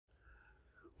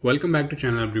Welcome back to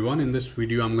channel everyone. In this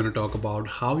video I'm going to talk about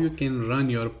how you can run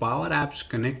your PowerApps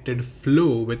connected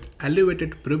flow with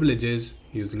elevated privileges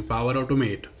using Power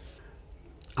Automate.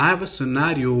 I have a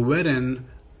scenario wherein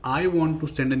I want to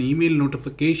send an email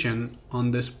notification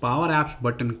on this PowerApps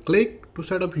button click to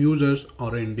set up users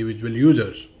or individual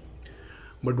users.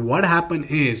 But what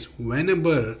happens is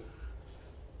whenever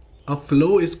a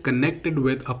flow is connected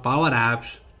with a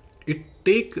PowerApps, it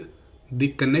take the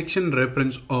connection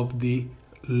reference of the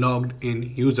logged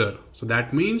in user. So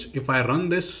that means if I run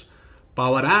this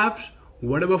PowerApps,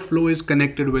 whatever flow is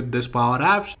connected with this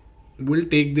PowerApps will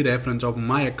take the reference of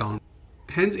my account.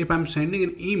 Hence, if I'm sending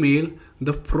an email,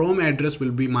 the from address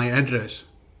will be my address.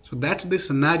 So that's the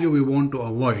scenario we want to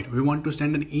avoid. We want to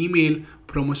send an email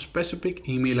from a specific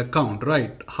email account,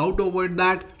 right? How to avoid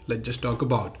that? Let's just talk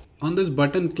about. On this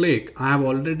button click, I have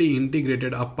already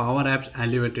integrated a PowerApps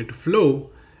elevated flow,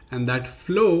 and that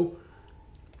flow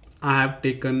I have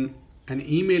taken an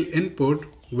email input,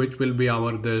 which will be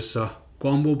our this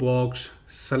combo box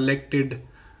selected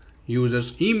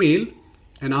users email.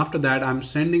 And after that, I'm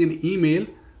sending an email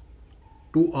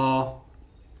to a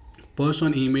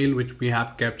person email, which we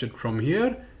have captured from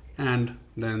here. And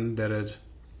then there is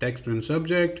text in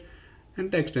subject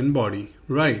and text in body,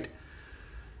 right?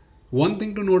 One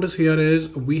thing to notice here is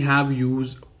we have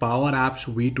used PowerApps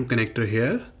V2 connector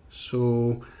here.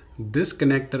 So this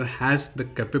connector has the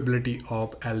capability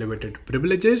of elevated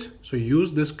privileges. So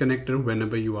use this connector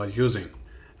whenever you are using.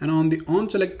 And on the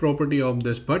onSelect property of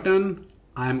this button,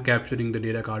 I am capturing the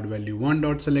data card value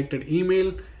 1.selected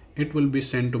email. It will be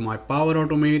sent to my Power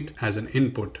Automate as an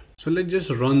input. So let's just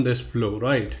run this flow,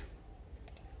 right?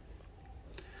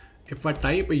 If I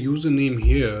type a username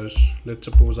here, let's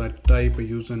suppose I type a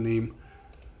username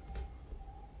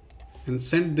and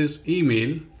send this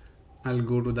email. I'll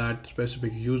go to that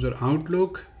specific user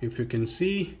Outlook. If you can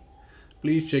see,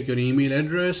 please check your email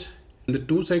address. In the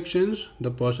two sections, the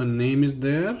person name is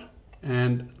there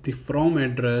and the from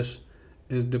address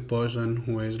is the person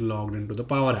who is logged into the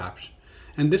PowerApps.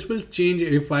 And this will change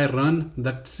if I run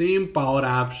that same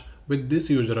PowerApps with this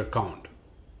user account.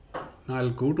 Now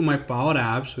I'll go to my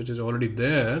PowerApps, which is already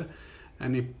there.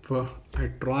 And if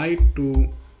I try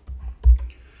to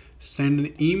send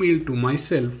an email to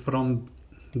myself from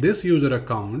this user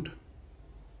account,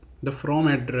 the from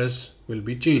address will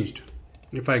be changed.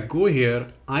 If I go here,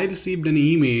 I received an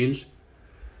email.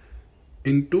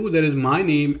 In to there is my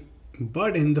name,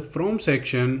 but in the from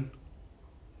section,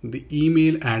 the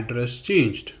email address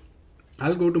changed.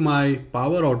 I'll go to my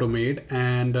Power Automate,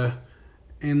 and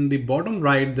in the bottom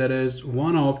right, there is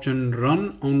one option,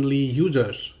 run only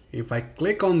users. If I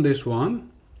click on this one,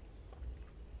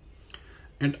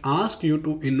 and ask you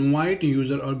to invite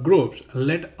user or groups.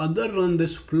 Let other run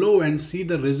this flow and see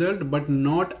the result, but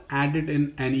not add it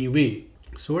in any way.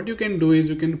 So what you can do is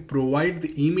you can provide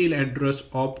the email address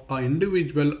of an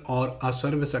individual or a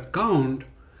service account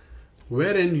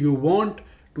wherein you want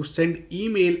to send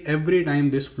email every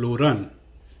time this flow run.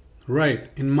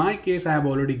 Right. In my case, I have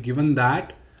already given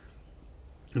that.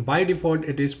 By default,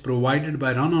 it is provided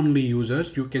by run only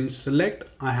users. You can select,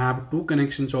 I have two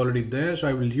connections already there. So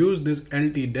I will use this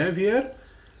LT dev here,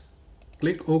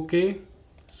 click OK,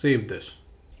 save this.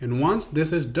 And once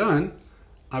this is done,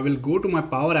 I will go to my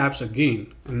PowerApps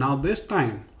again. And now this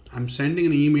time I'm sending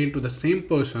an email to the same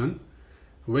person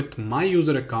with my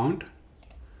user account,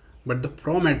 but the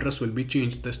from address will be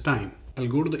changed this time. I'll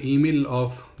go to the email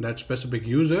of that specific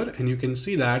user, and you can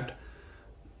see that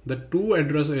the to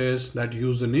address is that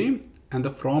username and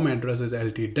the from address is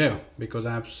LT dev because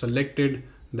I have selected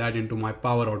that into my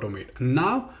Power Automate. And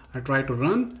now I try to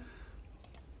run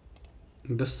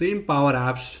the same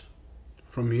PowerApps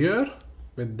from here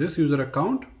with this user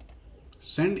account,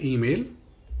 send email.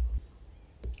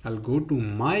 I'll go to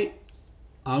my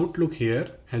Outlook here.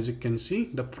 As you can see,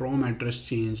 the from address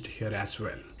changed here as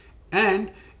well.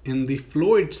 And in the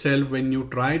flow itself, when you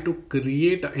try to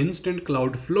create an instant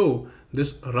cloud flow,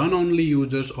 this run only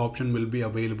users option will be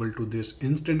available to this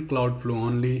instant cloud flow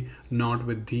only, not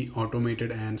with the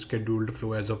automated and scheduled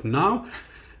flow as of now.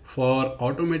 For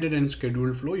automated and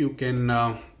scheduled flow, you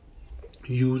can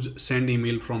use send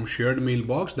email from shared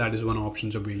mailbox. That is one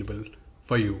option available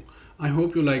for you. I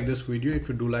hope you like this video. If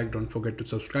you do like, don't forget to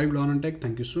subscribe. Learn and Tech.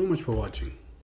 Thank you so much for watching.